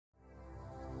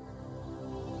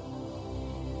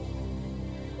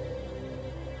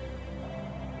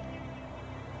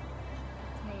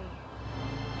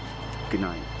Good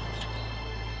night.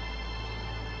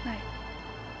 No.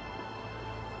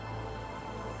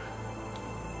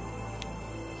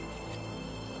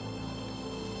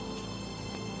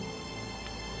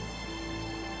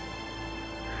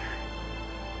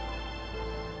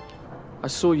 I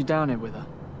saw you down here with her.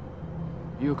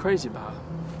 You were crazy about her.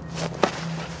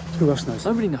 Who else knows?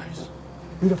 Nobody knows.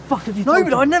 Who the fuck have you No, told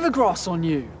but you? I never grass on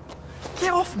you.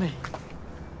 Get off me.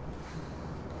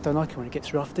 Don't like it when it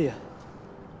gets rough, do you?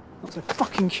 Not so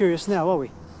fucking curious now, are we?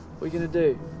 What are you gonna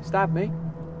do? Stab me?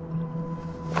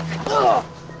 Ugh!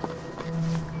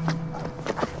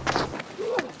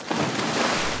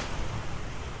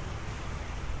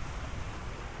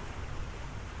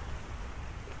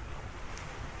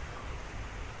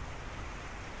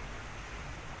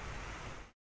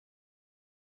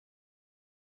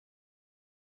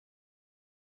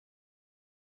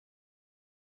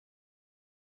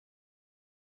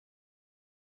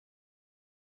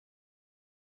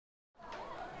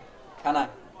 Can I? A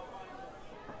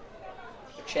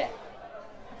chair.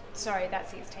 Sorry, that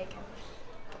seat's taken.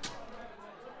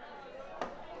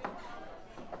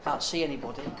 Can't see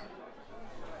anybody.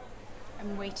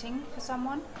 I'm waiting for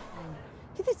someone.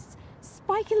 Look at this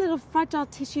spiky little fragile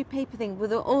tissue paper thing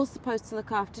we're all supposed to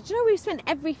look after. Do you know we've spent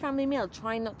every family meal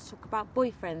trying not to talk about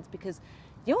boyfriends because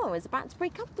you're always about to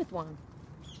break up with one?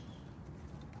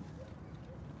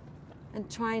 And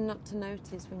trying not to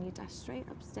notice when you dash straight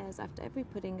upstairs after every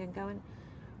pudding and going,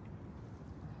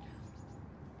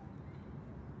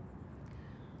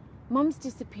 Mum's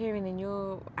disappearing and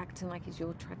you're acting like it's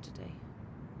your tragedy.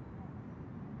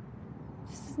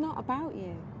 This is not about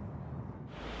you.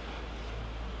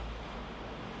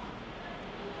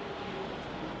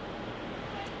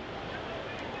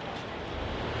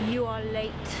 You are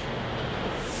late.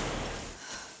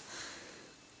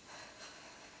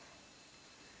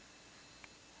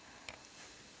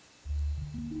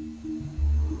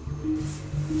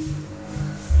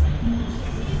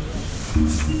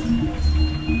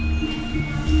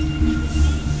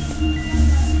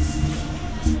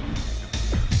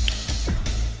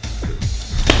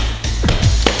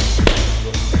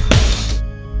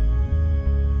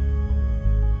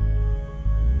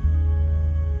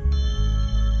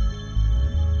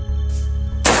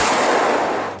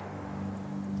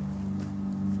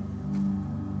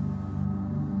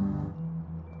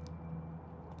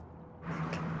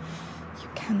 You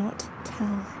cannot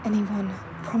tell anyone.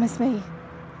 Promise me.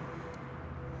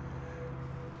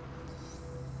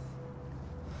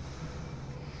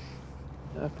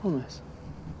 I promise.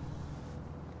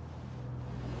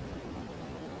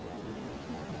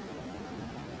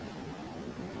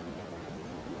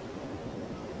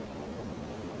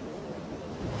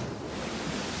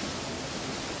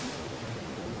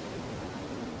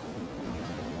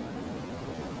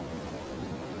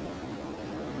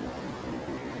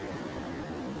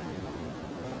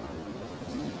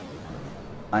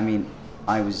 I mean,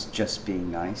 I was just being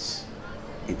nice.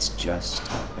 It's just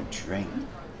a drink.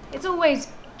 It's always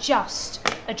just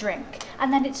a drink,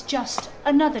 and then it's just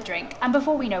another drink, and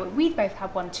before we know it, we've both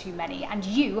had one too many, and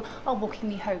you are walking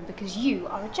me home because you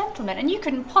are a gentleman, and you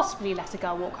couldn't possibly let a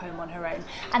girl walk home on her own,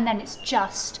 and then it's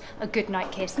just a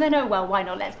goodnight kiss, and then, oh well, why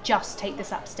not, let's just take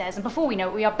this upstairs, and before we know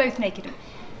it, we are both naked and...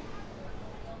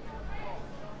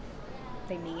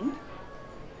 They mean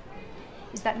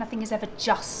is that nothing is ever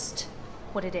just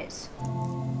what it is.